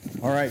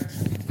All right.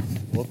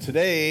 Well,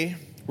 today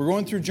we're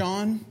going through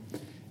John,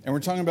 and we're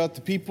talking about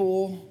the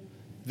people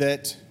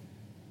that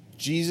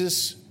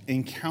Jesus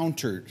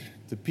encountered,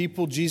 the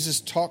people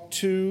Jesus talked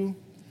to,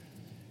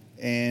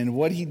 and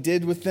what he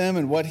did with them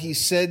and what he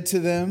said to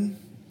them.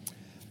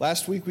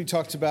 Last week we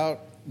talked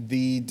about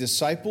the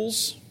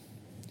disciples,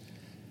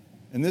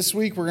 and this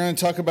week we're going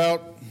to talk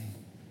about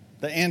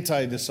the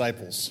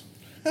anti-disciples,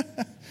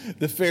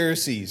 the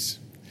Pharisees.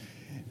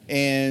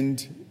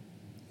 And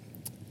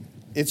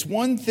it's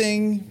one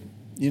thing,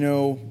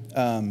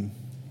 I'm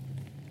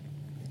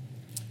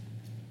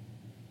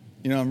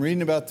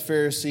reading about the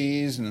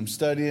Pharisees and I'm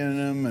studying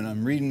them and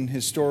I'm reading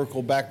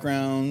historical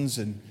backgrounds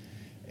and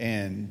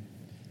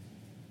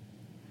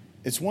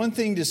it's one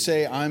thing to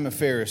say I'm a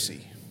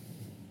Pharisee,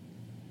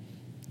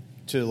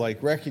 to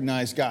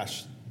recognize,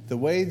 gosh, the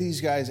way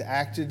these guys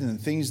acted and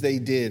the things they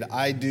did,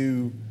 I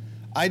do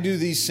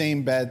these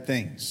same bad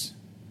things.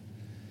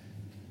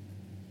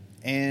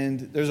 And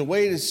there's a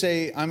way to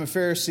say I'm a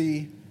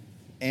Pharisee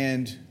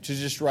and to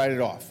just write it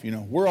off.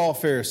 We're all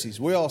Pharisees.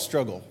 We all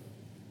struggle.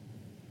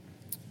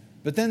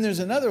 But then there's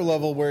another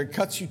level where it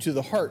cuts you to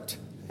the heart.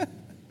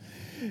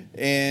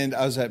 And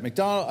I was at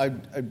McDonald's.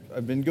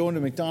 I've been going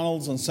to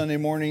McDonald's on Sunday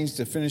mornings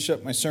to finish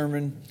up my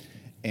sermon.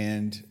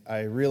 And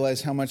I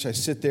realize how much I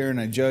sit there and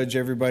I judge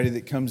everybody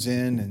that comes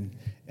in.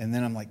 And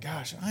then I'm like,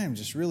 gosh, I am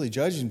just really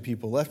judging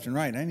people left and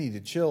right. I need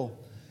to chill.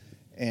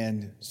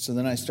 And so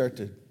then I start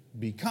to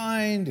be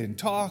kind and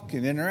talk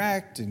and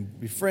interact and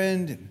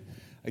befriend. And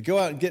I go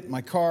out and get in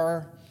my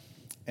car,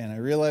 and I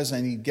realize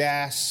I need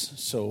gas.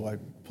 So I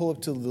pull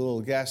up to the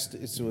little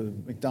it's a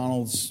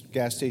McDonald's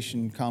gas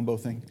station combo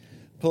thing.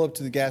 Pull up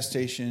to the gas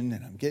station,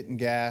 and I'm getting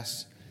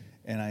gas,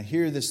 and I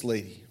hear this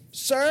lady,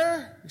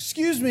 "Sir,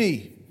 excuse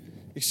me.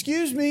 The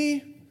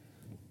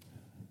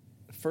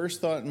first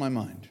thought in my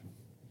mind,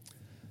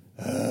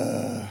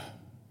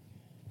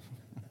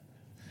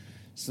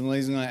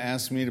 somebody's going to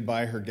ask me to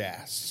buy her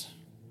gas.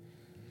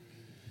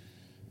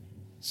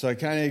 So I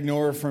kind of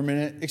ignore her for a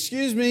minute.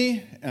 "Excuse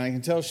me," and I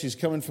can tell she's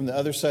coming from the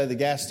other side of the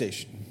gas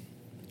station,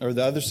 or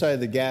the other side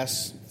of the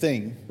gas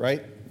thing,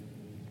 right?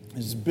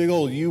 There's a big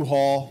old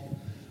U-Haul.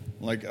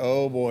 I'm like,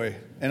 oh boy.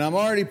 And I'm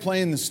already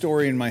playing the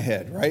story in my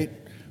head, right?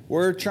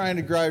 We're trying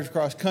to drive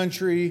across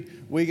country.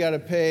 We got to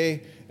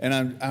pay.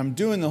 And I'm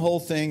doing the whole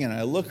thing, and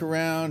I look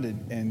around,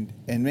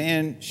 and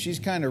man, she's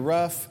kind of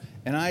rough.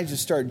 And I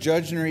just start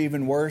judging her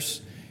even worse.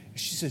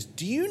 She says,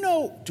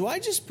 do I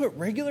just put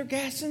regular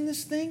gas in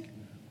this thing?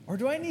 Or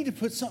do I need to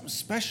put something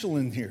special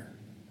in here?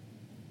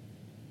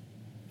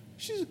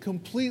 She's a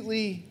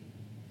completely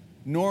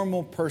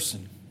normal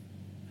person.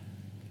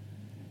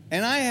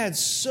 And I had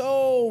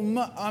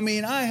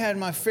I had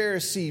my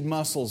Pharisee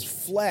muscles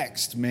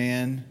flexed,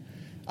 man.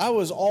 I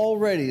was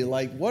already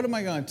like, what am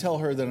I going to tell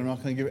her that I'm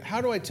not going to give her? How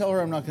do I tell her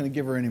I'm not going to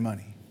give her any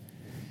money?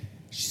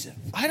 She said,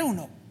 I don't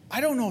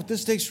know if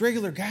this takes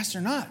regular gas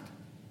or not.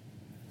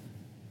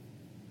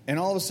 And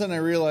all of a sudden I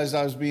realized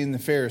I was being the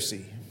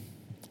Pharisee.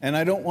 And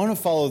I don't want to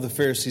follow the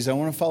Pharisees. I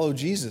want to follow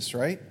Jesus,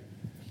 right?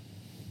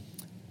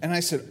 And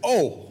I said,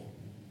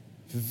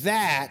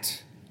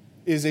 that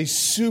is a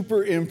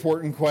super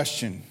important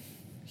question.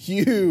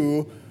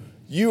 You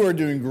are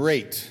doing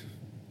great.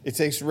 It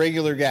takes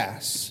regular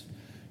gas.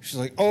 She's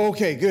like,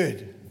 okay,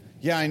 good.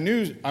 Yeah, I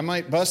knew I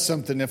might bust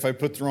something if I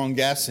put the wrong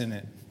gas in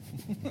it.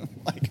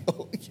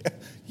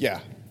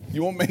 Yeah.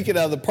 You won't make it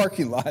out of the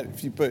parking lot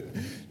if you put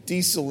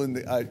diesel in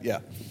the, yeah.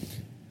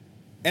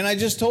 And I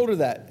just told her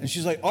that. And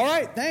she's like, all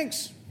right,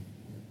 thanks.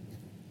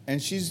 And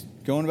she's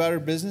going about her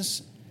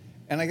business.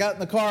 And I got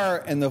in the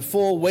car, and the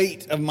full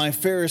weight of my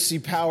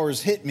Pharisee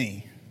powers hit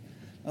me.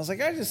 I was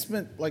like, I just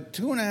spent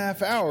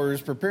 2.5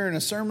 hours preparing a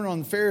sermon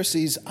on the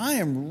Pharisees. I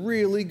am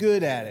really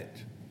good at it.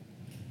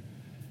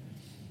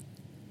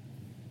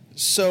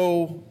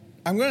 So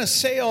I'm going to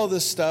say all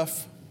this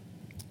stuff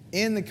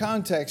in the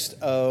context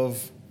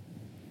of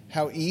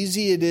how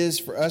easy it is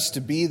for us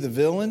to be the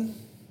villain,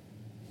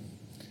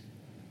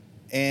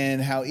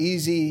 and how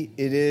easy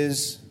it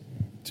is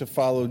to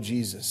follow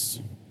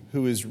Jesus,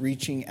 who is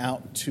reaching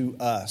out to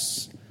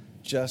us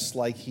just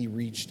like he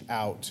reached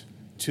out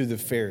to the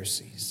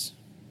Pharisees.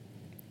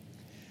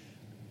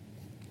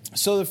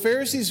 So the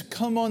Pharisees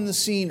come on the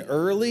scene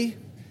early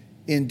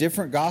in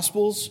different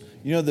Gospels.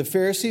 The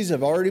Pharisees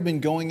have already been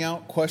going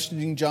out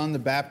questioning John the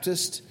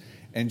Baptist,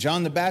 and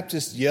John the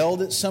Baptist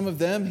yelled at some of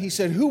them. He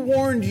said, "Who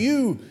warned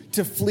you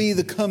to flee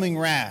the coming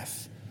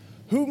wrath?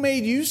 Who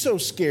made you so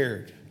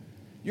scared?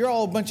 You're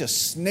all a bunch of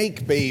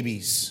snake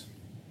babies,"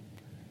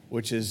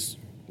 which is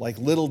like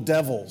little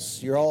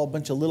devils. You're all a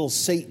bunch of little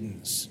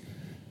Satans.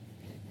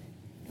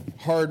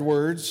 Hard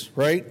words,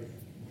 right?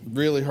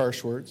 Really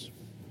harsh words.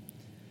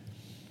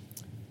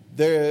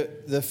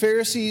 The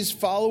Pharisees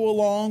follow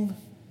along.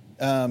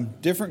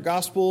 Different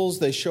Gospels,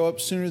 they show up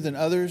sooner than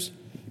others.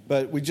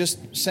 But we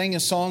just sang a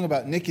song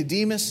about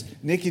Nicodemus.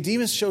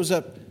 Nicodemus shows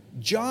up.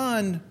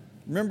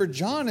 Remember,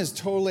 John is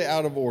totally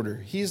out of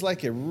order. He's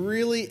like a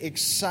really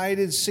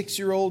excited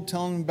 6-year-old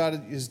telling him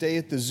about his day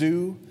at the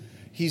zoo.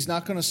 he's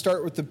not going to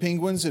start with the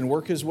penguins and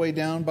work his way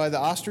down by the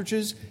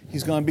ostriches.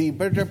 He's going to be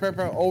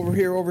over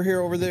here, over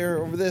here, over there,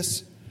 over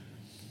this.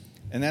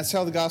 And that's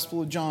how the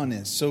Gospel of John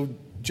is. So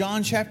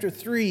John chapter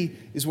 3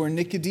 is where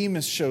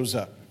Nicodemus shows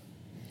up.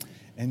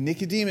 And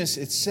Nicodemus,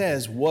 it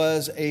says,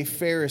 was a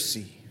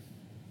Pharisee.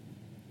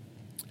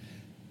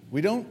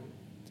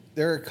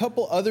 There are a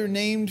couple other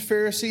named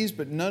Pharisees,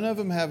 but none of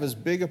them have as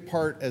big a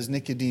part as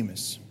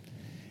Nicodemus.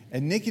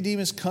 And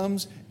Nicodemus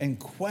comes and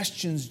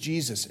questions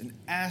Jesus and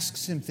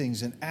asks him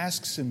things.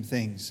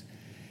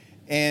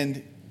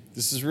 And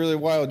this is really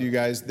wild, you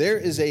guys. There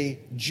is a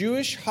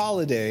Jewish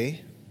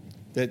holiday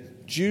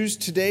that Jews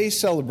today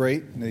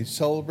celebrate, and they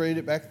celebrated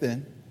it back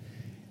then.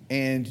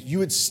 And you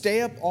would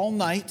stay up all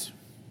night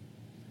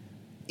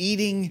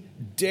eating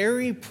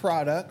dairy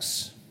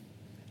products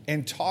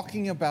and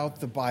talking about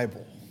the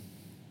Bible.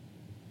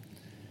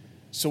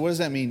 So what does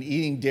that mean,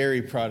 eating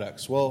dairy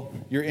products? Well,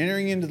 you're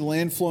entering into the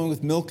land flowing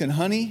with milk and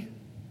honey.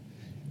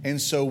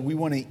 And so we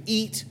want to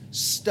eat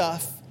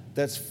stuff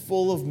that's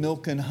full of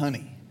milk and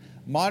honey.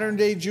 Modern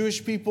day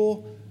Jewish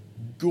people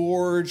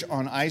gorge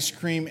on ice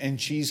cream and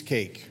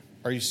cheesecake.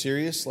 Are you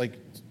serious? Like,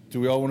 do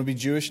we all want to be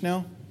Jewish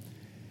now?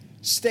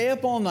 Stay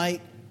up all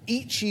night,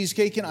 eat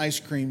cheesecake and ice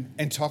cream,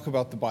 and talk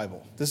about the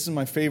Bible. This is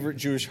my favorite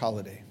Jewish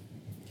holiday.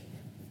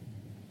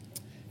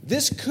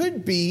 This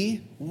could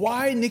be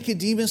why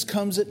Nicodemus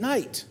comes at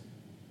night.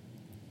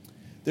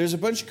 There's a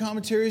bunch of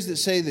commentaries that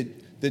say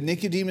that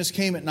Nicodemus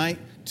came at night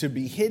to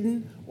be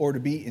hidden or to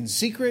be in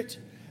secret.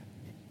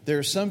 There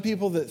are some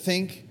people that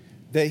think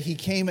that he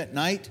came at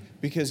night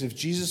because if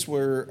Jesus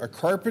were a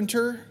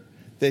carpenter,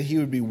 that he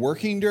would be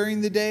working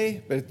during the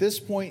day. But at this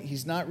point,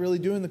 he's not really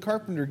doing the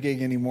carpenter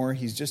gig anymore.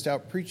 He's just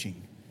out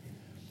preaching.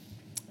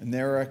 And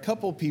there are a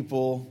couple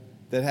people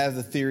that have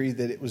the theory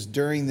that it was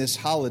during this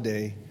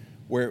holiday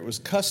where it was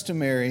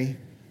customary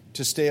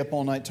to stay up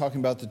all night talking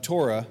about the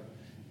Torah.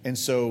 And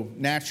so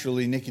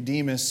naturally,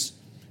 Nicodemus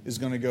is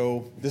going to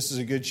go, this is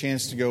a good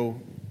chance to go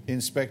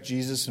inspect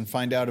Jesus and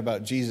find out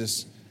about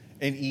Jesus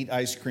and eat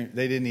ice cream.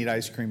 They didn't eat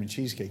ice cream and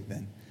cheesecake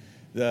then.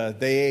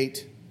 They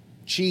ate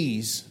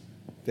cheese.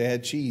 They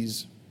had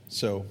cheese.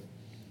 So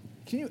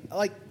can you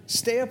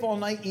stay up all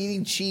night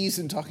eating cheese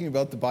and talking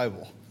about the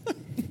Bible?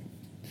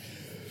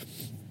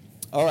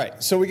 All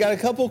right, so we got a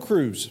couple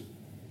crews.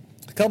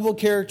 A couple of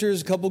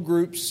characters, a couple of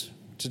groups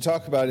to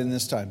talk about in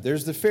this time.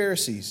 There's the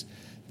Pharisees.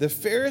 The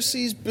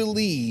Pharisees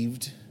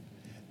believed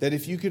that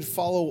if you could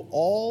follow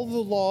all the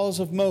laws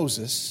of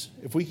Moses,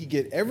 if we could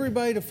get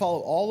everybody to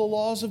follow all the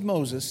laws of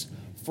Moses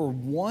for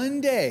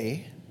one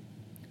day,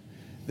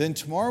 then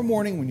tomorrow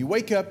morning when you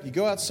wake up, you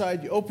go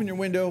outside, you open your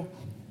window,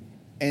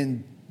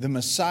 and the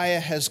Messiah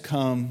has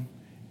come,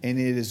 and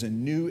it is a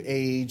new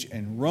age,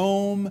 and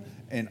Rome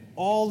and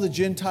all the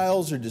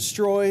Gentiles are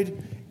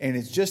destroyed, and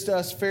it's just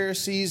us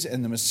Pharisees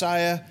and the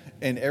Messiah,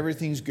 and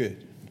everything's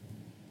good.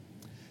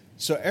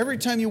 So every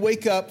time you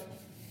wake up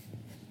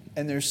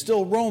and there's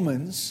still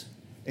Romans,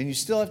 and you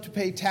still have to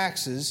pay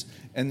taxes,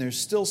 and there's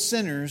still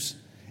sinners,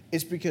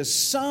 it's because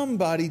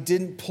somebody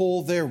didn't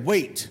pull their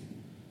weight.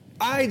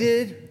 I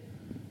did,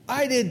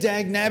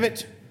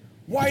 dagnabbit.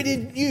 Why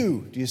didn't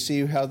you? Do you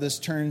see how this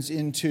turns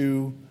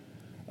into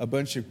a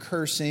bunch of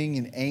cursing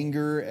and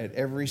anger at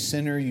every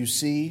sinner you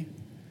see?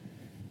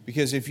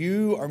 Because if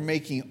you are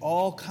making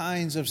all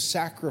kinds of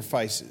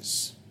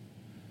sacrifices,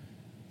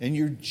 and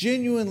you're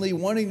genuinely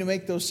wanting to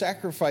make those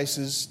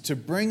sacrifices to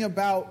bring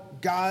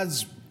about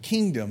God's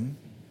kingdom,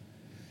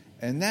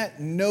 and that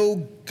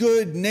no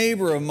good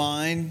neighbor of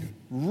mine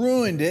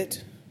ruined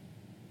it,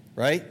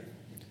 right?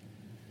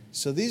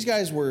 So these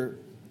guys were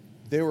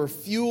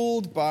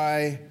fueled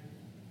by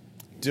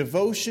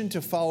devotion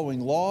to following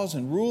laws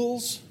and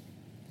rules,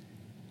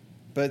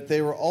 but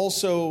they were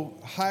also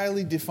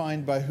highly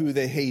defined by who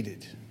they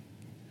hated.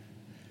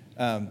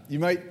 You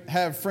might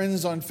have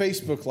friends on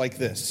Facebook like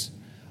this.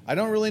 I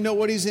don't really know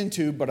what he's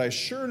into, but I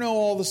sure know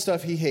all the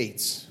stuff he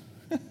hates.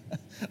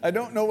 I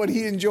don't know what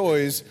he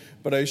enjoys,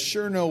 but I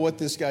sure know what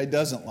this guy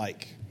doesn't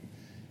like.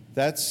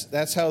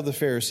 That's how the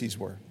Pharisees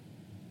were.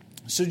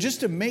 So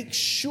just to make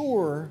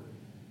sure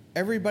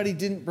everybody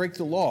didn't break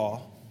the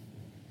law,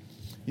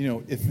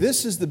 if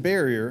this is the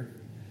barrier,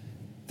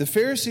 the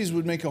Pharisees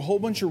would make a whole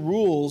bunch of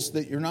rules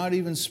that you're not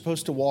even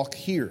supposed to walk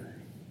here.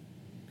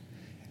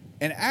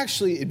 And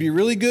actually, it'd be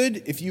really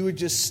good if you would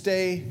just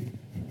stay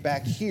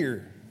back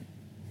here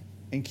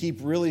and keep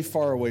really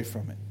far away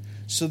from it.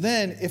 So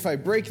then, if I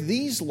break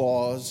these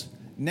laws,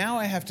 now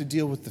I have to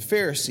deal with the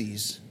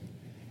Pharisees,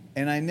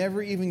 and I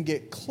never even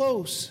get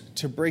close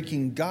to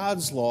breaking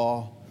God's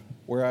law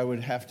where I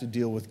would have to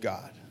deal with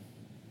God.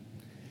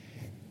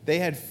 They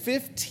had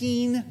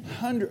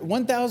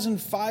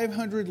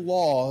 1,500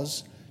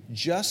 laws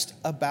just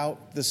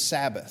about the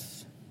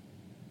Sabbath.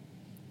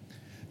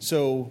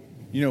 So,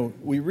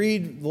 we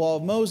read the law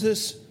of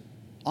Moses,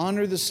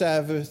 honor the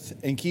Sabbath,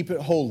 and keep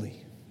it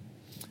holy.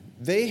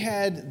 They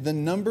had the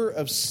number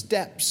of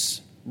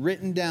steps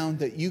written down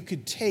that you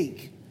could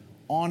take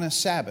on a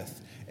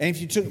Sabbath. And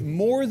if you took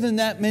more than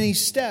that many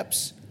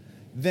steps,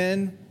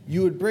 then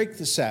you would break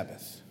the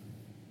Sabbath.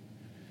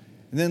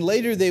 And then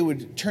later they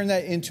would turn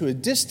that into a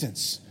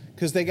distance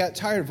because they got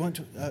tired of 1,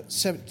 2,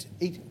 7,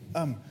 8.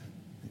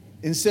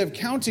 Instead of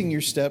counting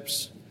your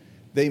steps,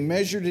 they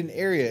measured an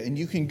area. And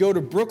you can go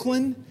to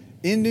Brooklyn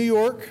in New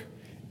York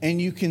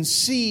and you can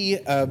see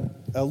a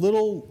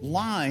little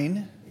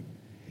line.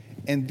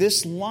 And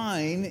this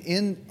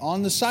line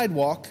on the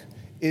sidewalk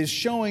is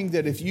showing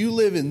that if you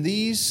live in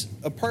these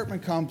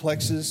apartment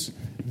complexes,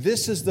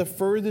 this is the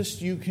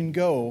furthest you can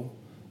go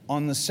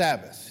on the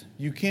Sabbath.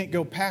 You can't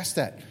go past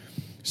that.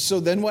 So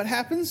then what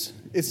happens?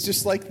 It's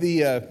just like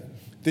the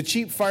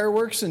cheap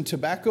fireworks and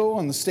tobacco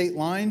on the state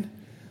line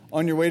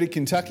on your way to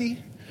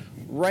Kentucky.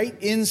 Right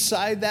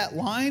inside that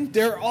line,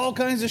 there are all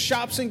kinds of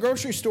shops and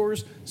grocery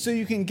stores so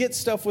you can get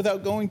stuff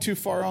without going too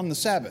far on the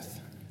Sabbath.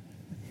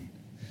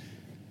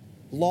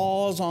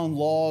 Laws on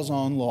laws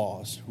on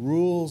laws.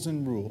 Rules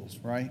and rules,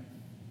 right?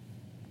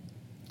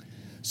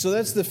 So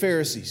that's the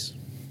Pharisees.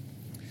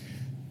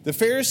 The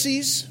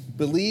Pharisees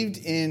believed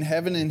in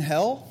heaven and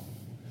hell.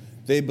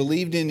 They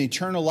believed in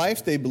eternal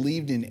life. They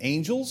believed in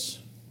angels.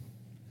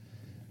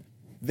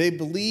 They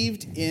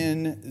believed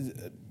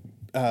in,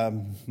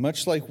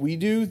 much like we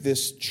do,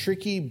 this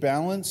tricky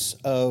balance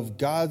of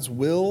God's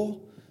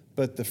will,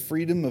 but the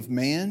freedom of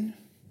man.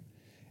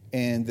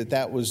 And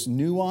that was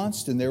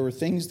nuanced, and there were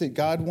things that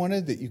God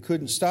wanted that you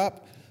couldn't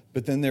stop,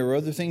 but then there were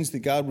other things that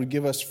God would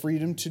give us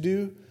freedom to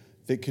do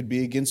that could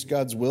be against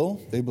God's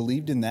will. They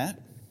believed in that.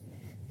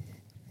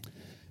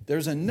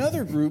 There's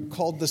another group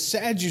called the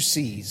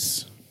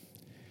Sadducees.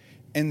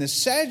 And the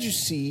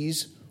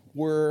Sadducees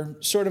were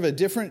sort of a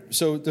different,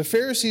 so the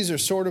Pharisees are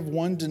sort of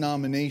one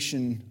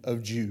denomination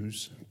of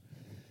Jews.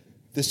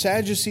 The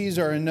Sadducees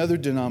are another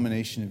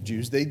denomination of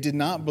Jews. They did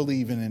not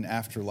believe in an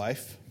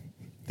afterlife.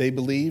 They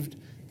believed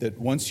that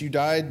once you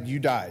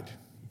died,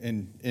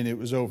 and it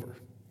was over.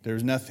 There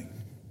was nothing.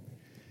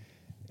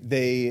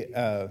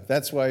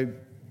 That's why,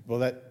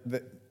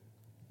 that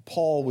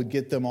Paul would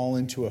get them all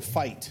into a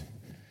fight,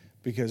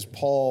 because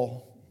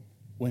Paul,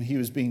 when he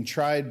was being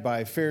tried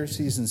by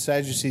Pharisees and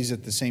Sadducees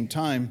at the same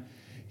time,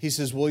 he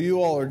says, well,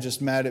 you all are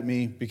just mad at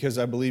me because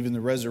I believe in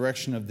the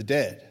resurrection of the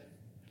dead.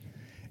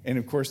 And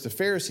of course, the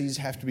Pharisees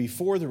have to be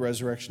for the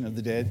resurrection of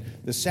the dead.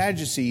 The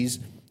Sadducees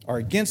are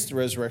against the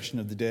resurrection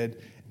of the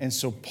dead. And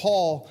so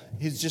Paul,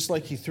 he's just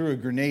like he threw a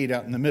grenade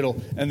out in the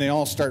middle, and they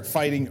all start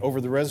fighting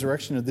over the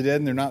resurrection of the dead,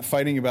 and they're not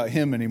fighting about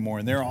him anymore.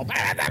 And they're all,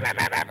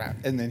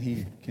 and then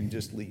he can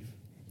just leave.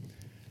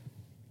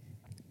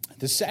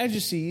 The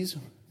Sadducees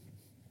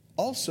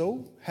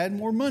also had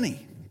more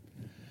money.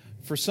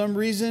 For some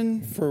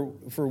reason,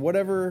 for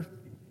whatever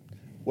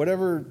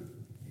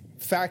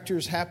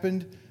factors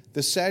happened,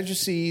 the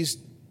Sadducees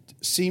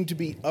seemed to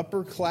be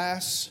upper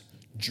class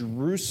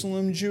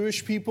Jerusalem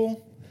Jewish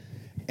people,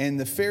 and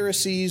the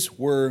Pharisees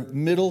were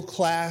middle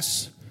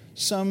class,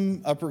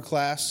 some upper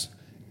class,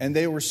 and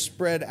they were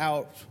spread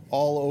out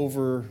all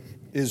over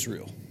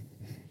Israel.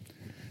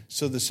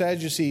 So the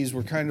Sadducees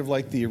were kind of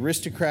like the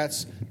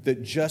aristocrats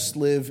that just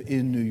live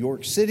in New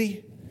York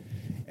City,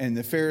 and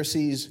the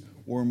Pharisees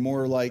were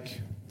more like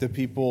the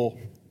people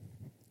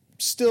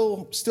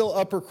still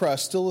upper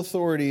crust, still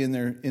authority in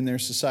their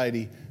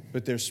society,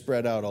 but they're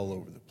spread out all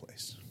over the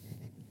place.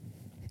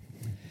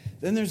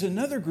 Then there's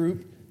another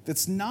group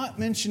that's not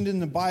mentioned in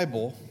the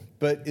Bible,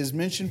 but is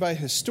mentioned by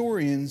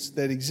historians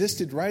that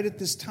existed right at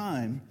this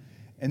time,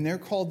 and they're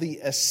called the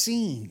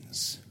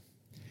Essenes.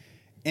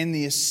 And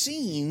the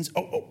Essenes,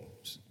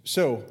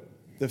 so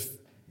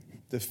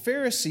the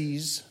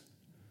Pharisees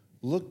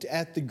looked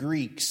at the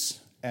Greeks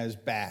as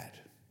bad.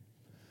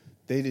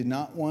 They did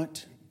not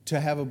want to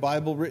have a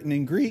Bible written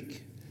in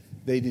Greek.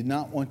 They did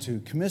not want to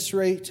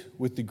commiserate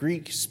with the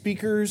Greek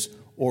speakers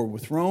or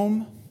with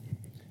Rome.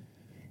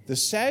 The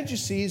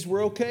Sadducees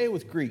were okay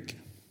with Greek.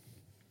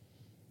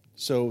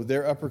 So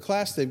they're upper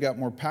class, they've got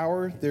more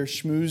power, they're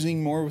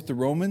schmoozing more with the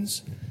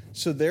Romans.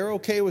 So they're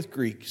okay with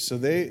Greek. So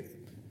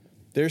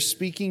they're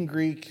speaking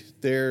Greek,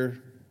 they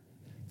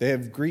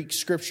have Greek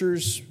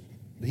scriptures,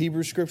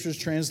 Hebrew scriptures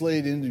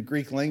translated into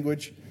Greek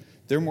language.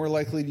 They're more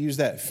likely to use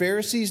that.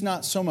 Pharisees,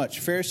 not so much.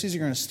 Pharisees are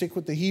going to stick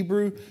with the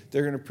Hebrew.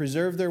 They're going to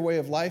preserve their way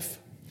of life.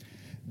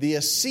 The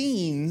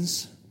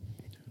Essenes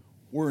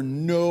were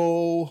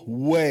no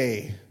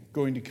way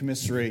going to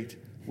commiserate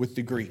with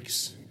the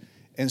Greeks.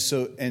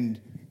 And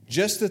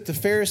just that the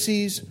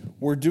Pharisees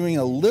were doing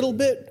a little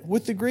bit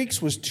with the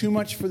Greeks was too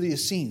much for the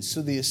Essenes.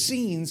 So the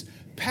Essenes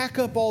pack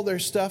up all their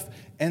stuff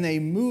and they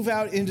move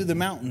out into the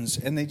mountains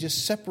and they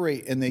just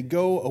separate and they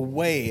go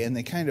away and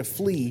they kind of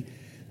flee.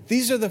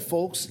 These are the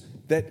folks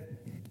that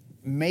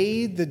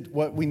made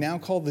what we now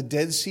call the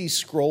Dead Sea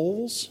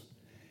Scrolls,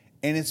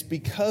 and it's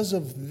because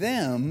of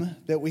them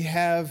that we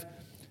have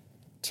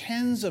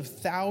tens of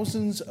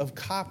thousands of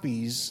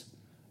copies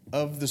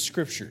of the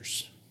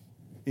scriptures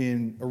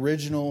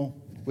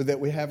that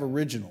we have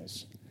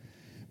originals.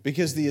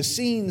 Because the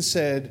Essenes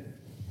said,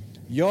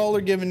 y'all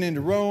are giving in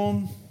to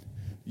Rome,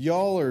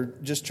 y'all are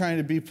just trying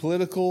to be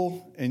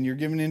political, and you're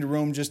giving in to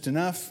Rome just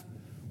enough.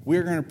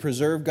 We're going to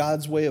preserve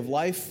God's way of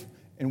life,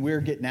 and we're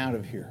getting out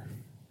of here.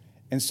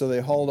 And so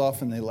they hauled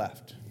off and they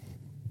left.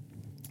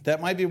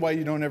 That might be why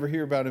you don't ever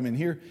hear about them in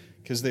here,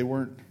 because they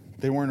weren't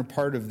a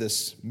part of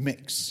this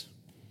mix.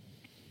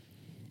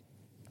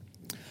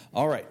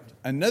 All right,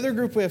 another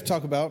group we have to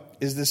talk about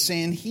is the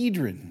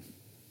Sanhedrin.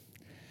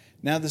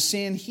 Now, the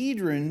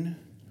Sanhedrin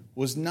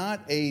was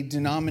not a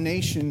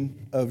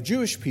denomination of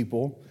Jewish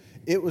people.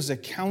 It was a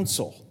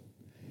council.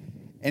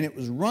 And it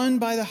was run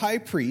by the high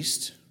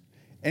priest.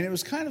 And it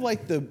was kind of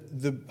like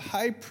the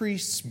high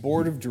priest's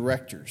board of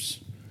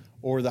directors,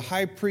 or the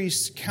high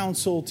priest's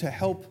council to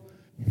help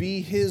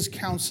be his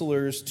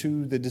counselors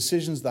to the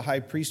decisions the high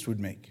priest would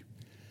make.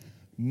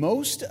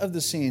 Most of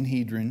the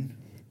Sanhedrin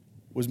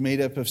was made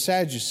up of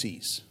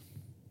Sadducees.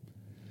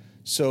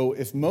 So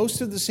if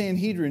most of the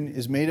Sanhedrin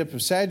is made up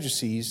of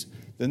Sadducees,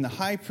 then the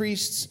high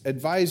priest's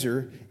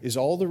advisor is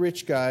all the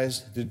rich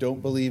guys that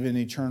don't believe in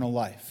eternal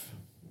life.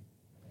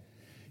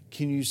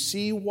 Can you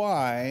see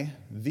why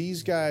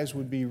these guys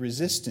would be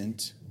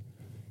resistant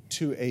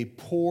to a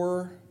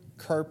poor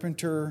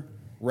carpenter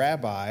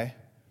rabbi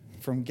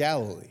from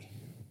Galilee?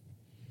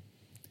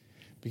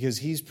 Because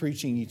he's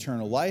preaching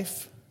eternal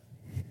life,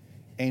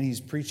 and he's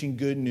preaching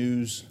good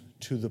news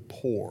to the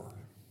poor.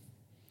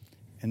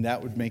 And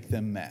that would make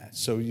them mad.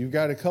 So you've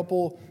got a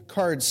couple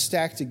cards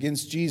stacked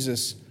against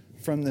Jesus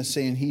from the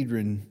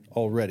Sanhedrin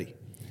already.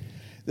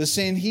 The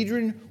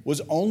Sanhedrin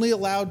was only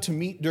allowed to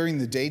meet during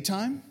the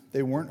daytime.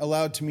 They weren't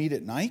allowed to meet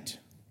at night.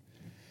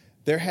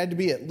 There had to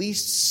be at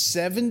least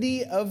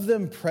 70 of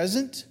them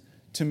present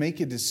to make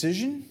a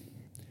decision.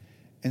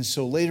 And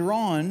so later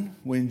on,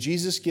 when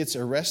Jesus gets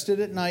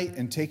arrested at night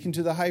and taken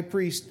to the high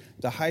priest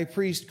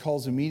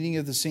calls a meeting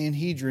of the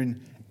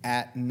Sanhedrin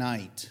at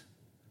night.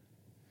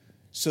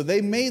 So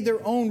they made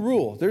their own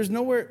rule. There's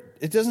nowhere,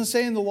 it doesn't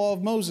say in the law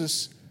of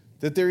Moses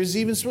that there is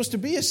even supposed to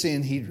be a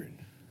Sanhedrin.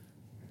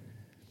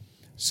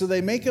 So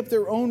they make up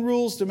their own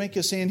rules to make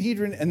a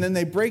Sanhedrin, and then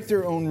they break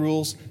their own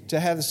rules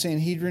to have the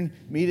Sanhedrin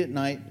meet at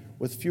night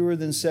with fewer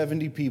than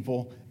 70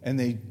 people, and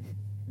they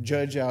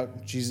judge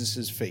out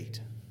Jesus' fate.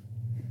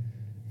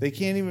 They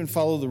can't even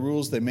follow the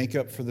rules they make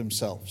up for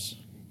themselves.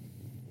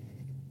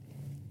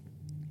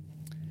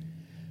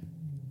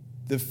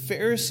 The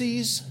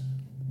Pharisees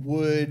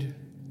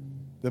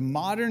the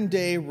modern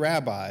day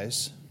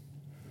rabbis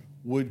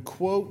would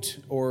quote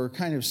or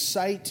kind of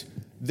cite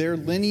their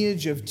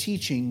lineage of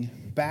teaching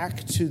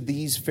back to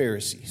these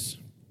Pharisees.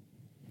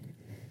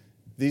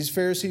 These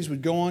Pharisees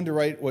would go on to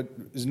write what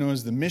is known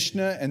as the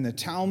Mishnah and the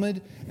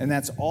Talmud, and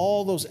that's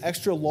all those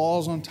extra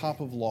laws on top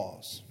of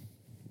laws.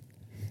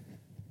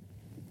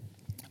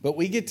 But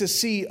we get to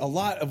see a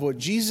lot of what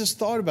Jesus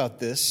thought about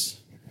this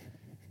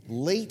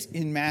late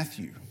in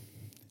Matthew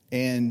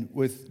and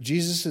with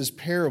Jesus'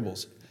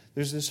 parables.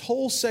 There's this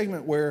whole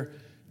segment where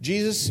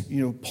Jesus,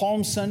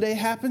 Palm Sunday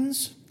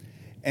happens,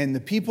 and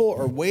the people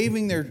are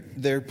waving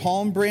their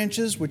palm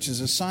branches, which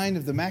is a sign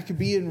of the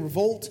Maccabean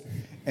revolt,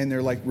 and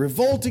they're like,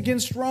 revolt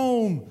against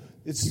Rome.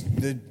 It's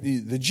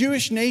the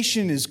Jewish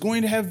nation is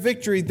going to have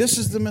victory. This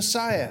is the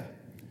Messiah.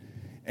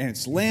 And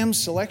it's Lamb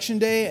Selection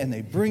Day, and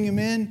they bring him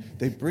in.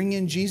 They bring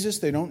in Jesus.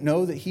 They don't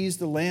know that he's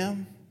the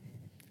Lamb.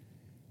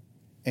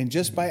 And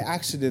just by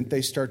accident,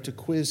 they start to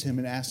quiz him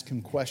and ask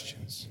him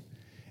questions.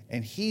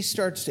 And he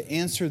starts to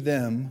answer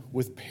them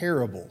with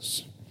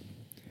parables.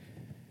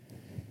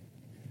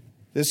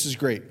 This is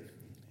great.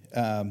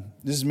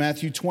 This is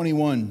Matthew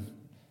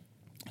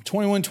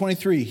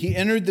 21:23. He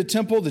entered the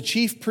temple. The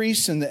chief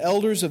priests and the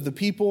elders of the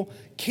people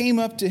came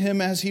up to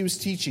him as he was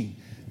teaching.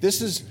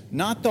 This is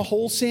not the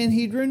whole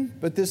Sanhedrin,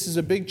 but this is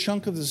a big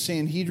chunk of the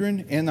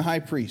Sanhedrin and the high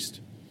priest.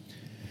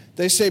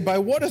 They say, by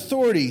what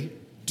authority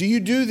do you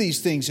do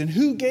these things? And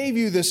who gave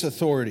you this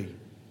authority?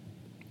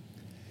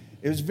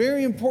 It was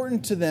very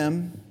important to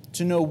them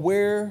to know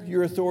where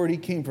your authority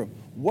came from.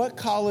 What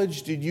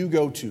college did you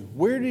go to?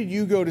 Where did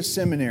you go to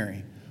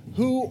seminary?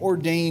 Who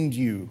ordained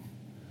you?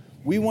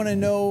 We want to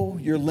know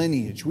your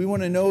lineage. We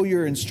want to know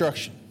your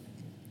instruction.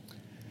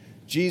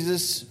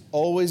 Jesus,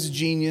 always a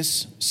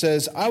genius,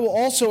 says, I will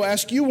also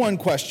ask you one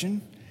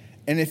question,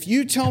 and if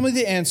you tell me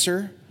the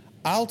answer,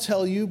 I'll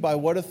tell you by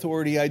what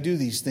authority I do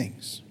these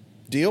things.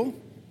 Deal?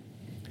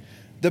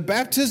 The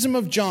baptism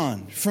of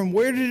John, from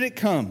where did it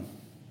come?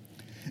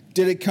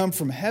 Did it come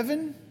from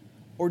heaven,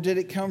 or did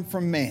it come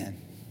from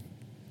man?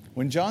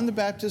 When John the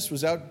Baptist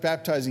was out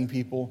baptizing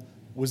people,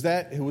 was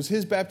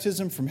his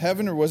baptism from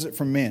heaven, or was it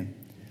from man?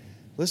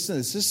 Listen to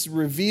this. This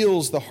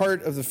reveals the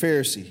heart of the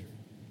Pharisee.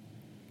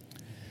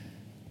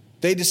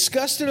 They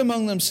discussed it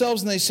among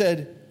themselves, and they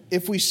said,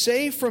 if we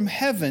say from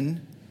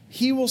heaven,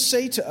 he will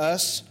say to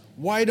us,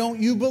 why don't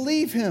you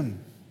believe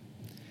him?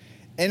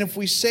 And if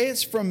we say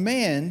it's from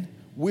man,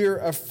 we're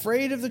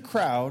afraid of the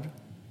crowd,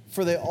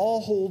 for they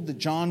all hold that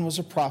John was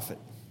a prophet.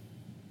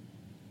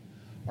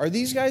 Are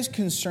these guys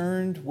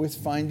concerned with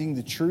finding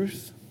the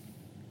truth?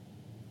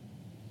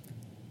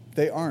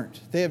 They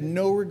aren't. They have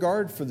no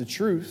regard for the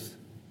truth.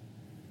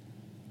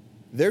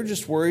 They're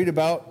just worried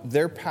about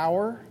their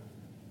power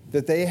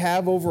that they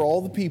have over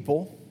all the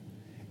people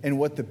and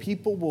what the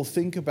people will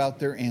think about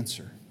their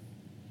answer.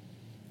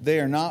 They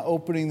are not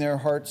opening their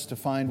hearts to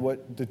find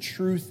what the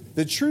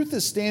truth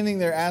is standing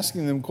there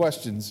asking them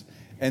questions,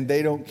 and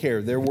they don't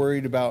care. They're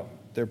worried about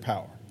their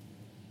power.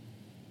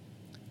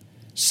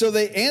 So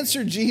they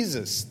answered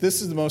Jesus.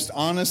 This is the most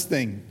honest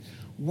thing.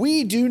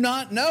 We do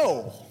not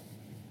know.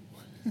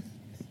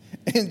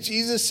 And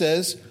Jesus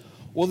says,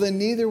 well, then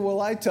neither will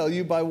I tell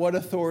you by what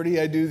authority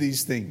I do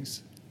these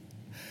things.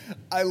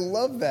 I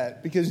love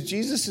that because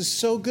Jesus is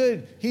so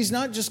good. He's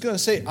not just going to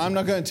say, I'm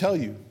not going to tell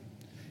you.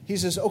 He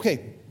says,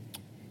 okay,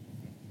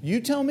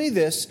 you tell me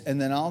this, and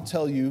then I'll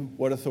tell you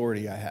what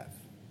authority I have.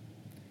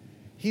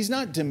 He's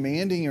not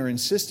demanding or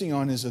insisting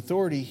on his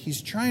authority.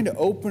 He's trying to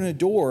open a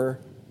door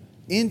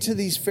into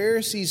these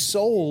Pharisees'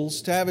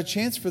 souls to have a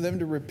chance for them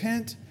to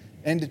repent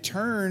and to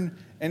turn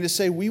and to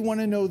say, we want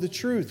to know the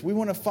truth. We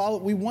want to follow.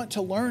 We want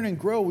to learn and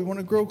grow. We want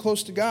to grow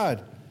close to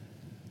God.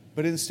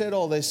 But instead,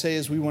 all they say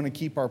is we want to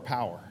keep our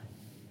power.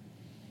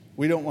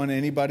 We don't want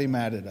anybody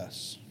mad at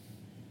us.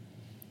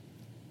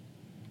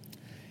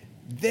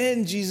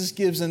 Then Jesus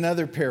gives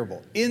another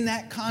parable in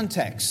that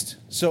context.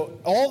 So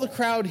all the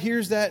crowd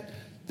hears that.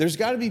 There's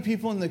got to be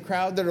people in the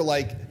crowd that are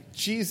like,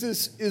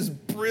 Jesus is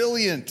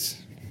brilliant,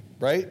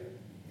 right?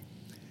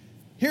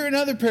 Here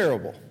another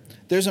parable.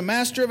 There's a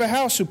master of a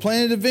house who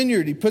planted a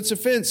vineyard. He puts a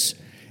fence,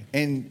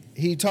 and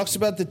he talks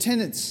about the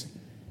tenants,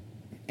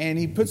 and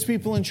he puts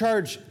people in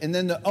charge. And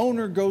then the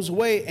owner goes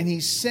away, and he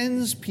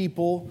sends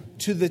people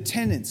to the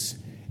tenants.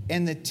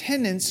 And the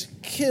tenants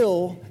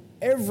kill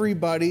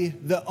everybody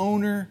the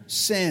owner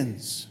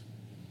sends.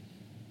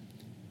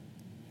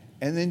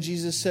 And then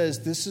Jesus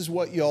says, this is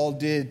what y'all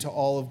did to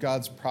all of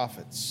God's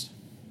prophets.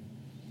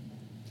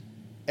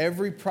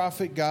 Every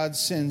prophet God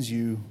sends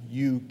you,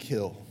 you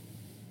kill.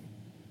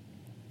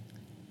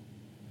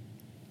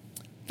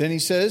 Then he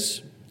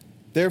says,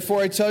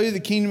 therefore I tell you, the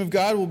kingdom of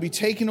God will be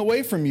taken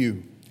away from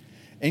you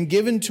and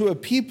given to a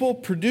people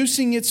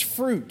producing its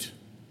fruit.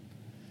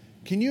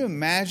 Can you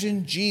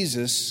imagine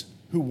Jesus,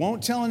 who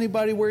won't tell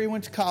anybody where he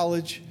went to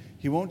college,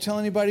 he won't tell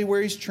anybody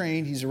where he's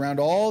trained, he's around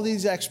all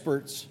these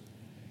experts,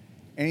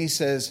 and he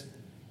says,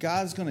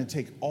 God's going to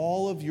take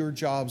all of your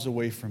jobs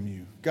away from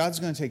you. God's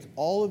going to take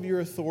all of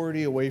your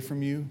authority away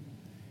from you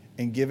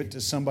and give it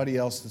to somebody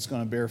else that's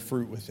going to bear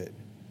fruit with it.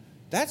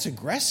 That's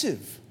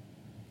aggressive.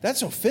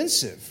 That's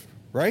offensive,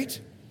 right?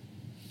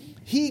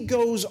 He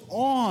goes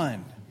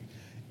on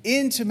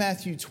into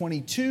Matthew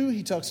 22.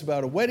 He talks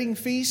about a wedding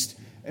feast,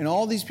 and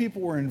all these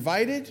people were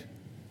invited,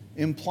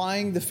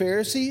 implying the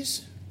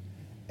Pharisees,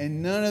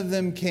 and none of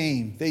them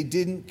came. They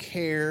didn't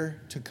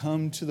care to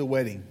come to the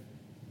wedding.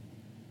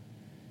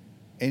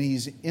 And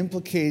he's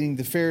implicating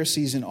the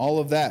Pharisees in all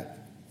of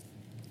that.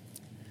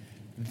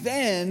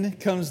 Then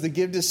comes the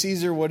give to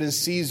Caesar what is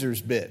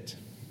Caesar's bit.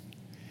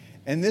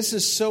 And this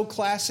is so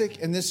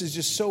classic, and this is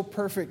just so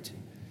perfect,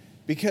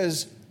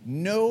 because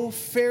no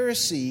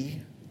Pharisee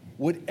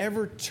would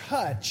ever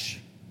touch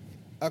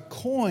a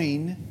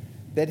coin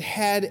that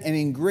had an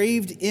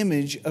engraved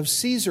image of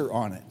Caesar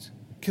on it,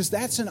 because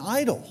that's an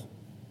idol.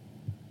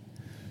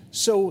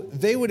 So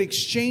they would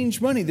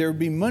exchange money. There would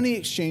be money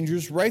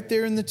exchangers right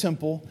there in the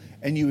temple,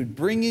 and you would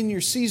bring in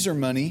your Caesar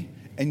money,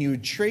 and you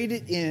would trade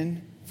it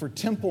in for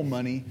temple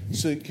money,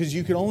 so because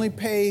you could only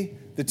pay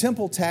the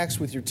temple tax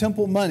with your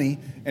temple money.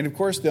 And of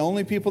course, the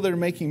only people that are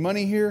making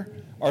money here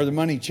are the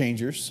money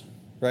changers,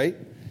 right?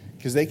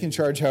 Because they can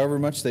charge however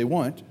much they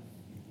want.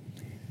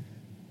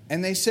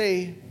 And they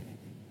say,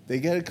 they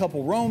get a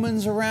couple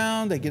Romans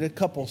around, they get a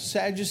couple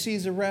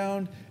Sadducees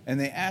around, and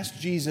they ask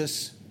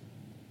Jesus,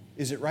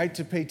 is it right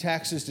to pay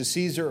taxes to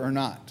Caesar or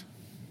not?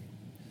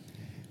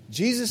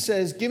 Jesus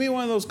says, give me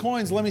one of those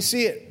coins, let me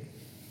see it.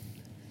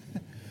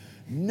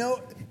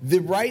 No, the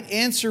right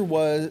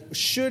answer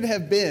should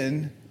have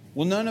been,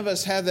 well, none of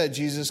us have that,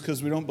 Jesus,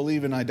 because we don't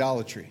believe in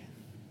idolatry.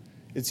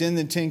 It's in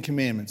the 10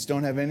 Commandments.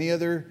 Don't have any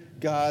other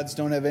gods.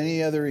 Don't have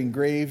any other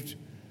engraved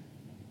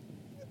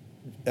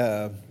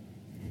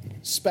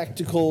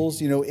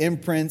spectacles,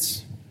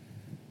 imprints.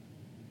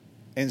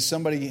 And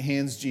somebody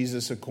hands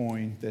Jesus a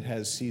coin that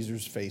has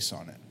Caesar's face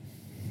on it.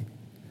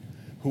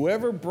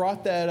 Whoever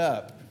brought that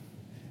up,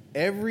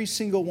 every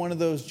single one of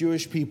those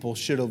Jewish people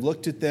should have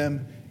looked at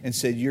them and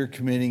said, you're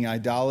committing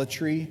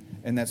idolatry,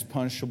 and that's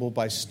punishable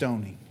by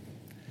stoning.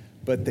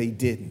 But they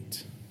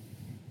didn't.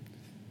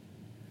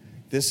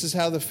 This is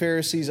how the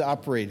Pharisees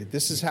operated.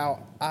 This is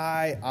how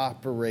I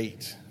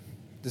operate.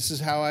 This is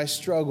how I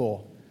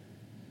struggle.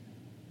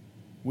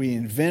 We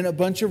invent a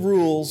bunch of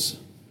rules,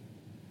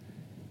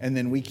 and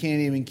then we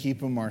can't even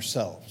keep them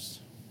ourselves.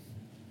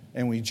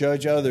 And we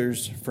judge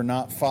others for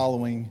not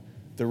following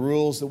the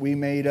rules that we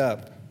made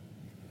up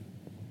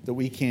that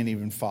we can't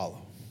even follow.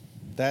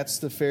 That's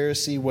the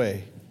Pharisee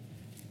way.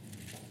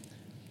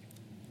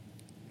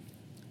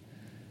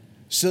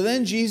 So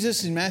then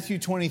Jesus in Matthew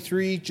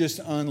 23 just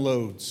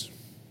unloads.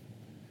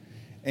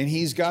 And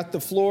he's got the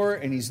floor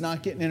and he's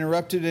not getting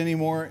interrupted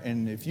anymore.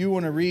 And if you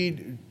want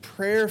to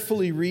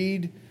prayerfully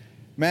read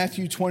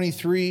Matthew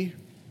 23,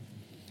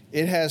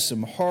 it has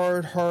some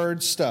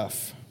hard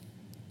stuff.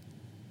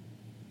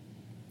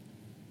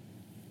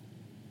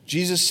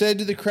 Jesus said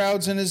to the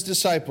crowds and his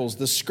disciples,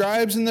 the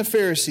scribes and the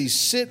Pharisees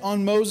sit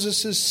on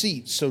Moses'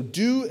 seat, so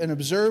do and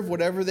observe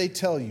whatever they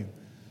tell you.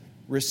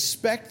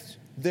 respect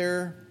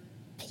their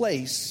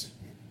place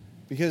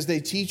because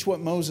they teach what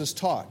Moses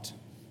taught,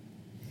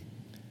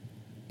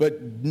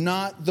 but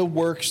not the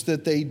works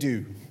that they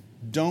do.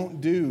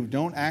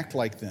 Don't act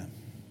like them.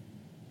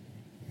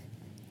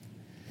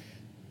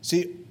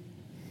 See,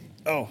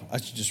 I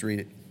should just read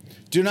it.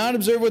 Do not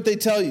observe what they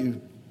tell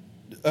you.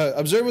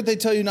 Observe what they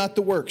tell you, not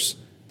the works.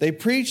 They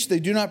preach, they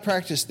do not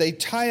practice. They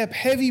tie up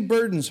heavy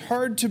burdens,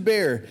 hard to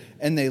bear,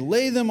 and they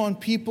lay them on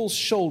people's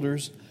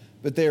shoulders,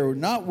 but they are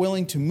not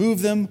willing to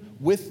move them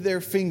with their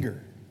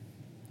finger.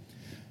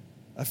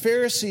 A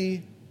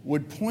Pharisee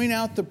would point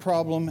out the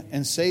problem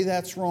and say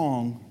that's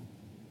wrong.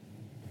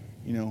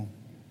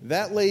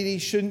 That lady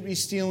shouldn't be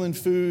stealing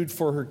food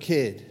for her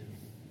kid.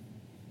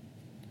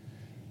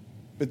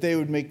 But they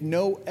would make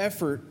no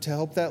effort to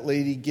help that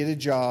lady get a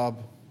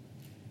job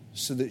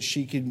so that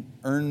she could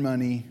earn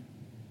money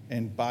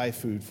and buy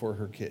food for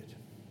her kid.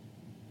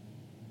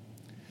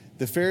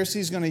 The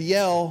Pharisee's going to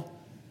yell,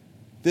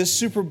 this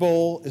Super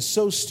Bowl is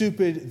so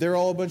stupid, they're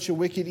all a bunch of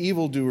wicked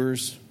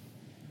evildoers,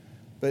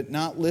 but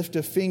not lift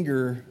a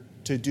finger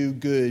to do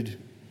good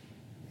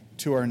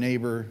to our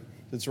neighbor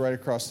that's right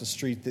across the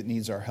street that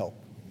needs our help.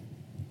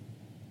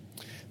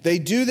 They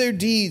do their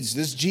deeds,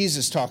 this is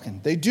Jesus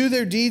talking, they do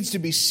their deeds to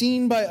be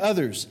seen by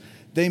others.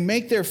 They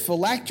make their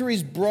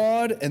phylacteries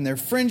broad and their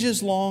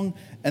fringes long,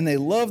 and they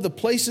love the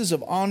places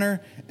of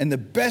honor and the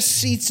best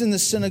seats in the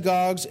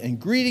synagogues and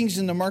greetings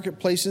in the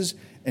marketplaces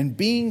and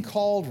being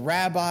called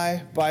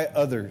rabbi by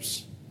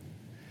others.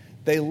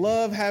 They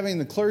love having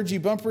the clergy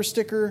bumper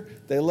sticker.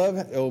 They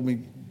love,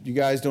 you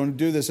guys don't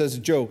do this as a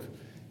joke.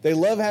 They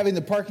love having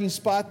the parking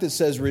spot that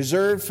says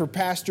reserved for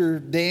Pastor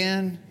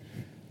Dan,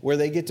 where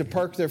they get to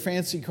park their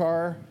fancy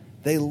car.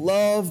 They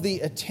love the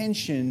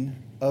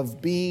attention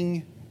of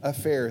being a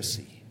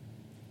Pharisee.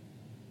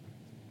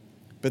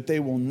 But they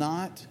will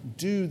not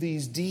do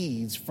these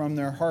deeds from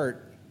their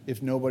heart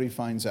if nobody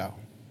finds out.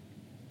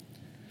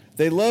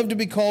 They love to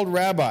be called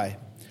rabbi,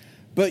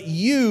 but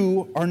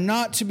you are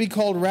not to be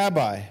called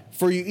rabbi,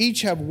 for you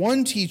each have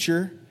one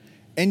teacher,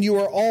 and you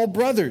are all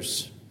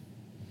brothers.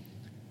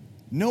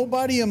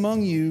 Nobody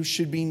among you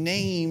should be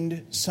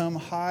named some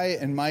high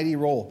and mighty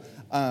role.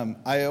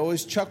 I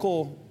always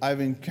chuckle.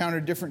 I've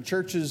encountered different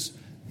churches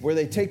where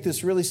they take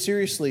this really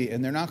seriously,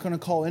 and they're not going to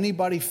call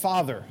anybody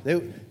father.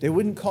 They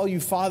wouldn't call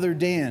you Father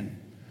Dan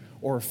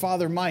or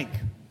Father Mike,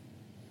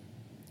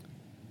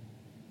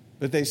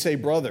 but they say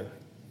brother.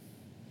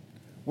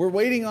 We're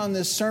waiting on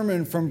this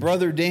sermon from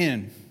Brother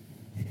Dan,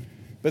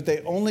 but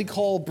they only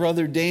call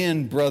Brother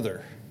Dan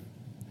brother,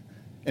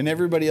 and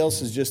everybody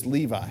else is just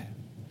Levi,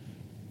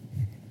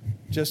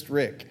 just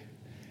Rick.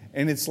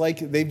 And it's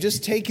like they've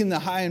just taken the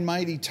high and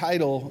mighty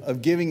title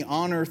of giving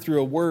honor through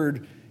a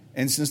word,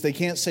 and since they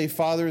can't say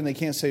father and they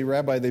can't say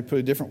rabbi, they put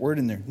a different word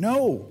in there.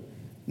 No,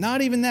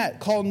 not even that.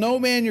 Call no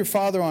man your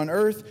father on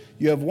earth.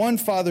 You have one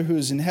Father who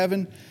is in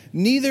heaven.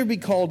 Neither be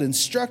called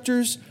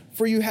instructors,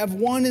 for you have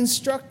one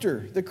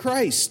instructor, the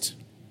Christ.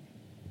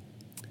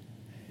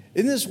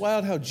 Isn't this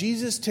wild how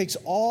Jesus takes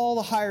all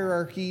the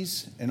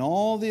hierarchies and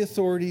all the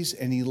authorities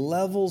and he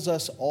levels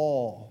us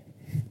all?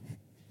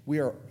 We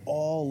are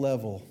all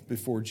level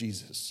before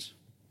Jesus.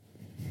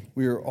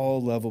 We are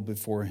all level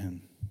before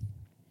him.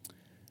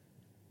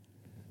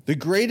 The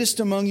greatest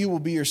among you will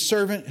be your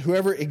servant.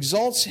 Whoever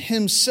exalts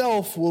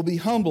himself will be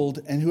humbled,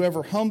 and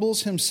whoever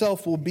humbles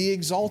himself will be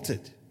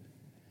exalted.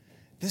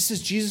 This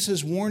is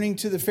Jesus' warning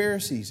to the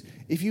Pharisees.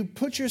 If you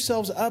put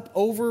yourselves up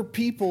over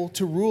people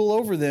to rule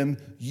over them,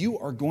 you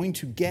are going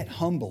to get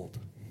humbled.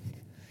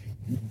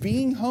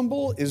 Being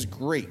humble is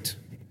great.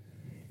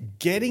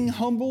 Getting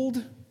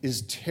humbled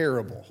is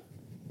terrible.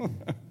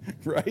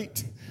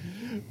 Right?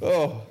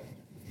 Oh.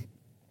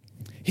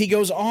 He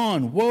goes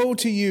on, woe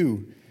to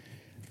you.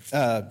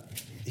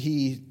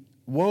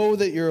 Woe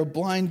that you're a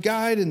blind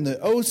guide and the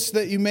oaths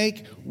that you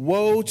make.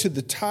 Woe to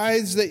the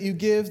tithes that you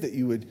give, that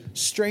you would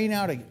strain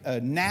out a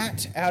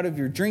gnat out of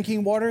your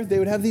drinking water. They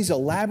would have these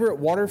elaborate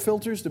water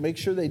filters to make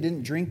sure they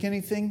didn't drink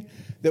anything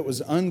that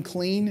was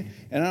unclean.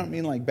 And I don't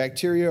mean like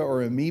bacteria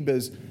or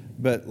amoebas,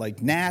 but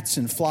like gnats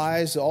and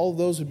flies. All of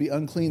those would be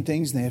unclean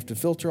things, and they have to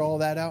filter all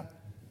that out.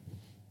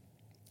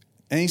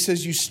 And he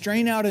says, you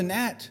strain out a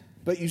gnat,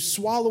 but you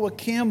swallow a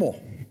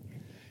camel.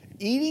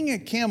 Eating a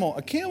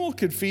camel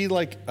could feed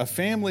like a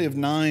family of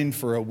 9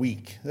 for a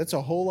week. That's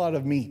a whole lot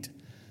of meat.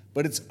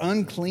 But it's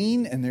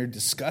unclean and they're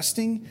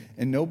disgusting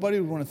and nobody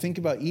would want to think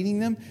about eating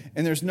them.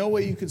 And there's no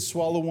way you could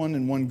swallow one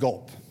in one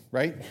gulp,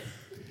 right?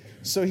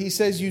 So he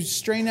says you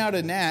strain out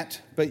a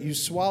gnat, but you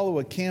swallow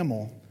a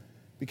camel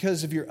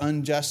because of your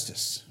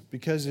injustice,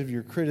 because of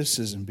your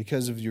criticism,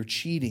 because of your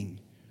cheating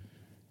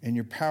and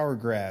your power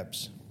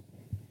grabs.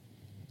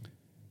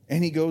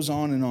 And he goes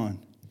on and on.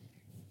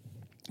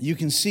 You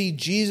can see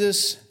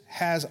Jesus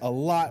has a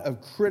lot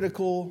of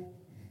critical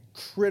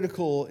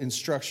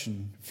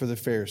instruction for the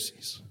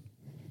Pharisees.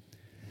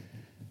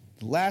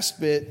 The last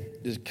bit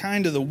is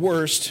kind of the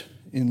worst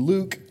in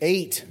Luke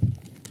 18.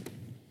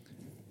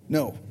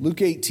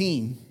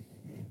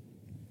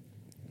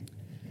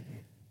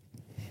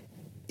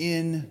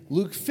 in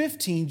Luke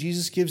 15,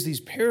 Jesus gives these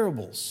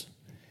parables.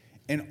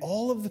 And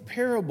all of the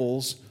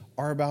parables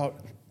are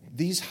about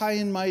these high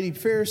and mighty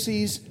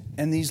Pharisees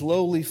and these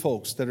lowly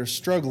folks that are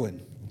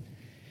struggling.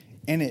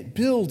 And it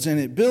builds and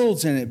it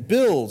builds and it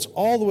builds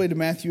all the way to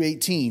Matthew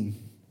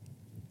 18.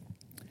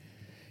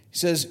 He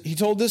says, he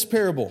told this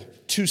parable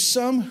to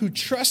some who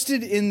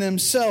trusted in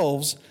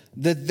themselves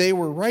that they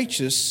were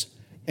righteous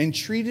and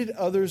treated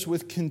others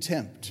with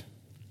contempt.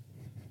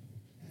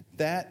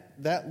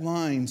 That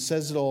line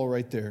says it all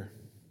right there.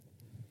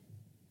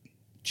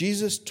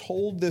 Jesus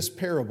told this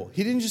parable.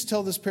 He didn't just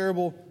tell this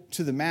parable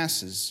to the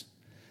masses.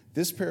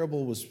 This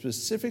parable was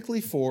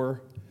specifically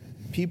for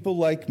people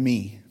like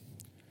me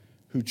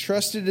who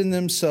trusted in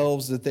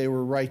themselves that they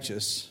were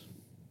righteous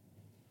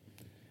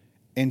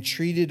and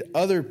treated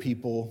other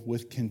people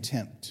with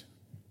contempt.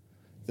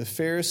 The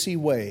Pharisee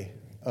way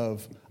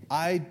of,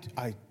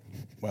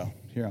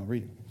 here I'll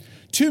read it.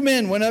 2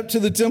 men went up to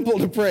the temple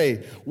to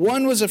pray.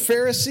 One was a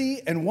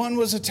Pharisee and one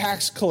was a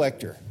tax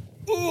collector.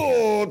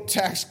 Oh,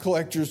 tax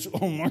collectors,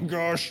 oh my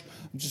gosh,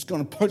 I'm just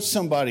going to punch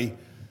somebody.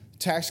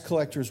 Tax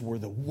collectors were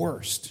the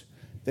worst.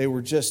 They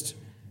were just,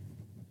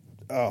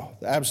 the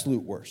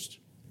absolute worst.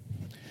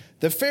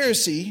 The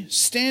Pharisee,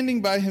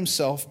 standing by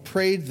himself,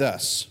 prayed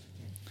thus,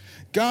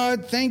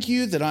 God, thank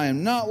you that I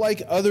am not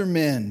like other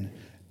men,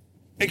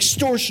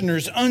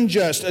 extortioners,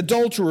 unjust,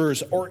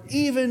 adulterers, or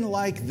even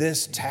like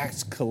this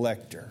tax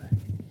collector.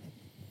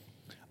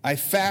 I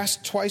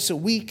fast twice a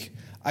week.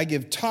 I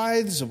give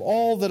tithes of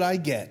all that I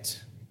get.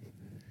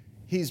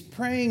 He's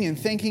praying and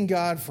thanking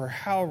God for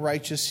how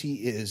righteous he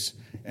is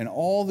and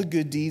all the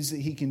good deeds that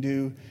he can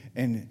do.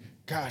 And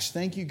gosh,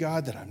 thank you,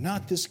 God, that I'm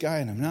not this guy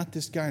and I'm not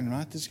this guy and I'm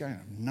not this guy and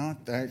I'm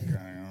not that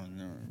guy.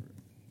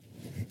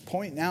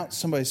 Pointing out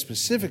somebody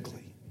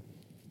specifically.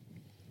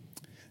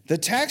 The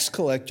tax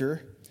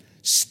collector,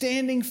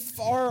 standing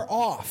far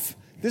off.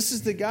 This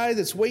is the guy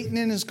that's waiting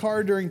in his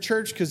car during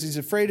church because he's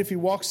afraid if he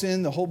walks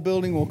in, the whole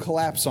building will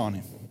collapse on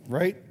him,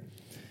 right?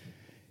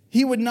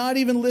 He would not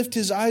even lift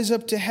his eyes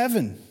up to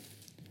heaven,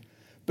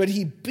 but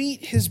he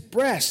beat his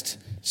breast,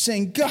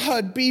 saying,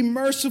 God, be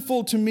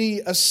merciful to me,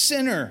 a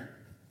sinner.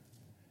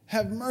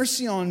 Have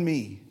mercy on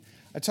me.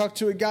 I talked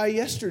to a guy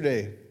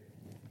yesterday,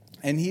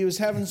 and he was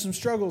having some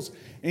struggles,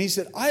 and he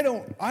said, I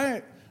don't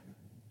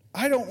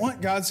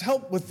want God's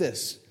help with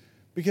this,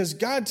 because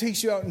God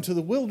takes you out into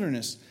the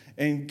wilderness,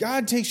 and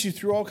God takes you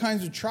through all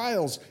kinds of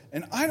trials,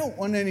 and I don't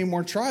want any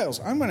more trials.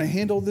 I'm going to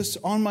handle this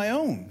on my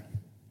own.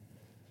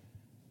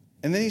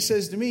 And then he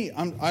says to me,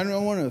 I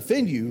don't want to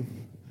offend you.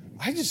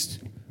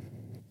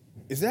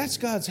 If that's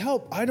God's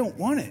help, I don't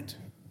want it.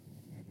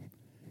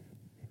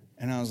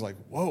 And I was like,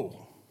 whoa,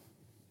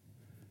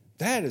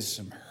 that is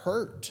some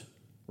hurt,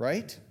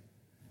 right?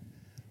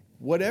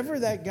 Whatever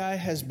that guy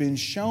has been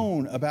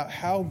shown about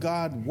how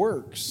God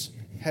works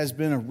has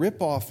been a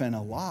ripoff and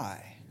a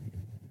lie.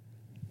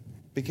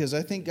 Because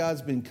I think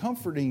God's been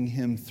comforting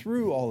him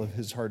through all of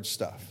his hard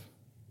stuff,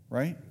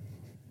 right?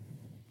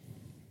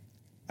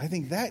 I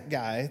think that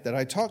guy that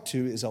I talked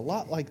to is a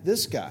lot like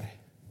this guy.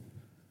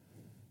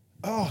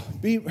 I'm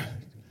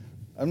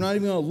not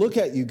even going to look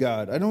at you,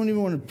 God. I don't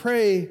even want to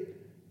pray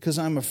because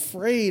I'm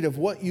afraid of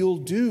what you'll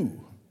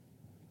do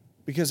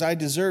because I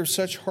deserve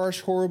such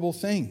harsh, horrible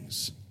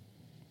things.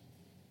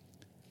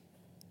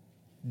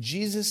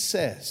 Jesus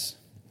says,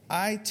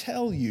 I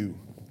tell you,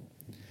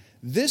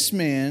 this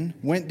man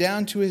went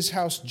down to his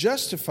house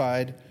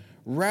justified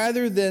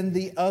rather than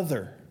the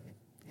other,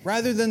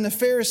 rather than the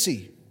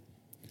Pharisee.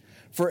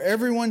 For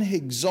everyone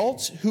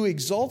who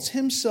exalts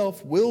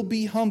himself will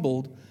be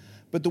humbled,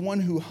 but the one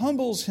who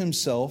humbles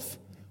himself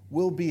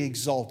will be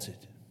exalted.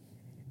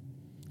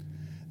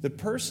 The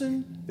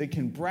person that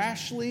can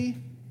brashly,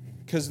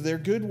 because of their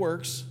good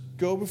works,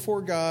 go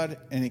before God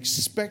and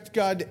expect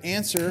God to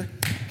answer,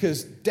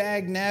 because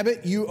dag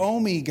nabbit, you owe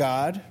me,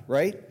 God,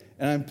 right?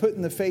 And I'm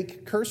putting the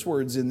fake curse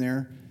words in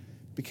there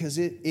because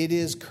it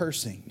is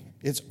cursing.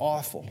 It's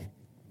awful.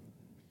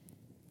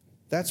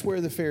 That's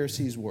where the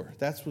Pharisees were.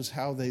 That was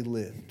how they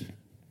lived.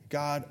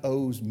 God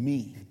owes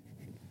me.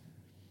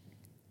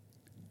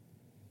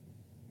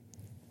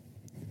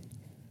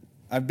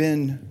 I've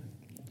been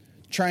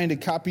trying to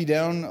copy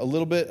down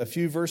a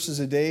few verses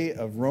a day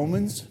of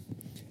Romans,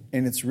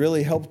 and it's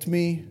really helped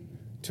me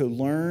to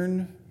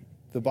learn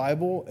the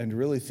Bible and to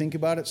really think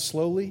about it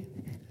slowly.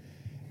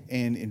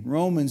 And in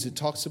Romans, it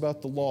talks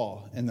about the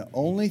law. And the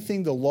only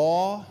thing the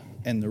law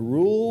and the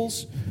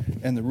rules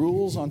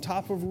on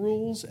top of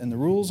rules and the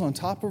rules on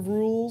top of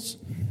rules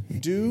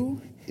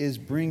do is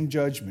bring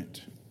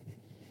judgment.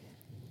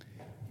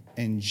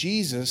 And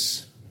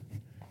Jesus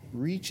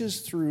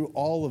reaches through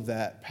all of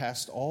that,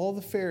 past all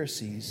the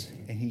Pharisees,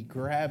 and he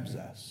grabs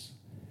us.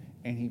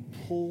 And he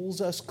pulls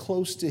us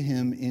close to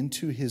him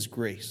into his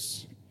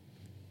grace.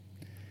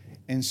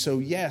 And so,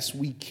 yes,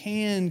 we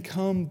can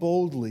come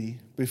boldly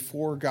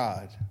before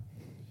God,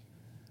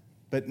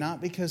 but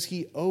not because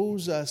he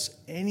owes us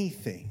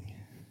anything.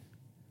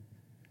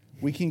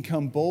 We can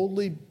come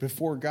boldly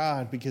before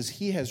God because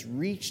he has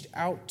reached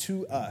out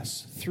to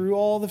us through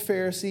all the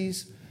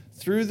Pharisees,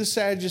 through the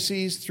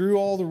Sadducees, through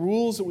all the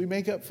rules that we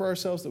make up for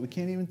ourselves that we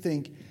can't even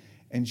think.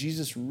 And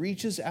Jesus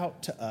reaches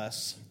out to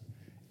us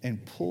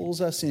and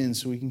pulls us in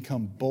so we can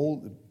come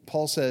bold.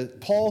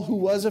 Paul, who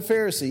was a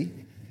Pharisee,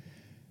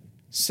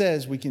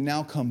 says we can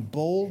now come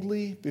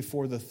boldly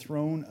before the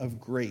throne of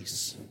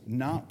grace,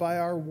 not by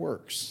our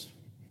works,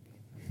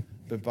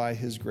 but by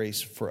his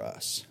grace for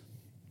us.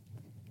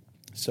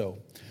 So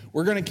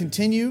we're going to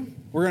continue.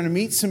 We're going to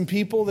meet some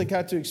people that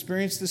got to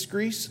experience this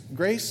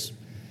grace,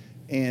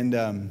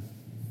 and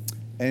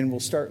we'll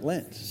start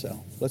Lent.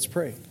 So let's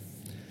pray.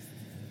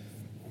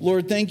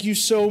 Lord, thank you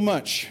so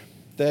much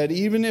that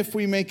even if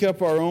we make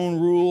up our own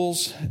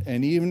rules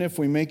and even if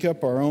we make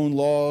up our own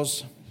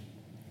laws,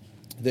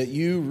 that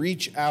you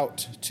reach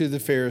out to the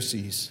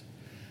Pharisees,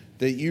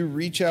 that you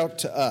reach out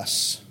to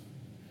us,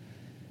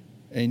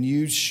 and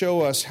you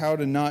show us how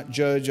to not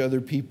judge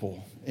other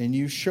people, and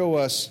you show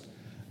us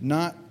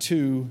not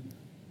to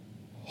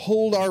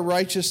hold our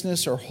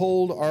righteousness or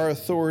hold our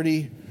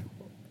authority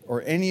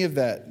or any of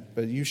that,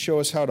 but you show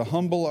us how to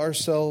humble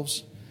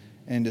ourselves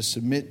and to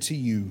submit to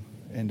you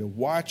and to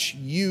watch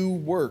you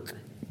work.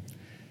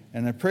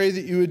 And I pray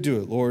that you would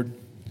do it, Lord.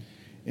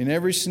 In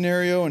every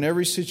scenario, in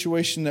every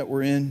situation that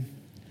we're in,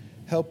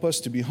 help us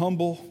to be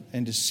humble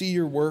and to see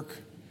your work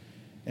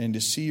and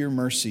to see your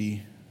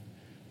mercy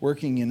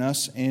working in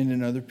us and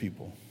in other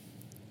people.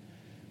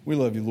 We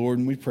love you, Lord,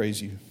 and we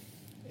praise you.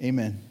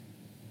 Amen.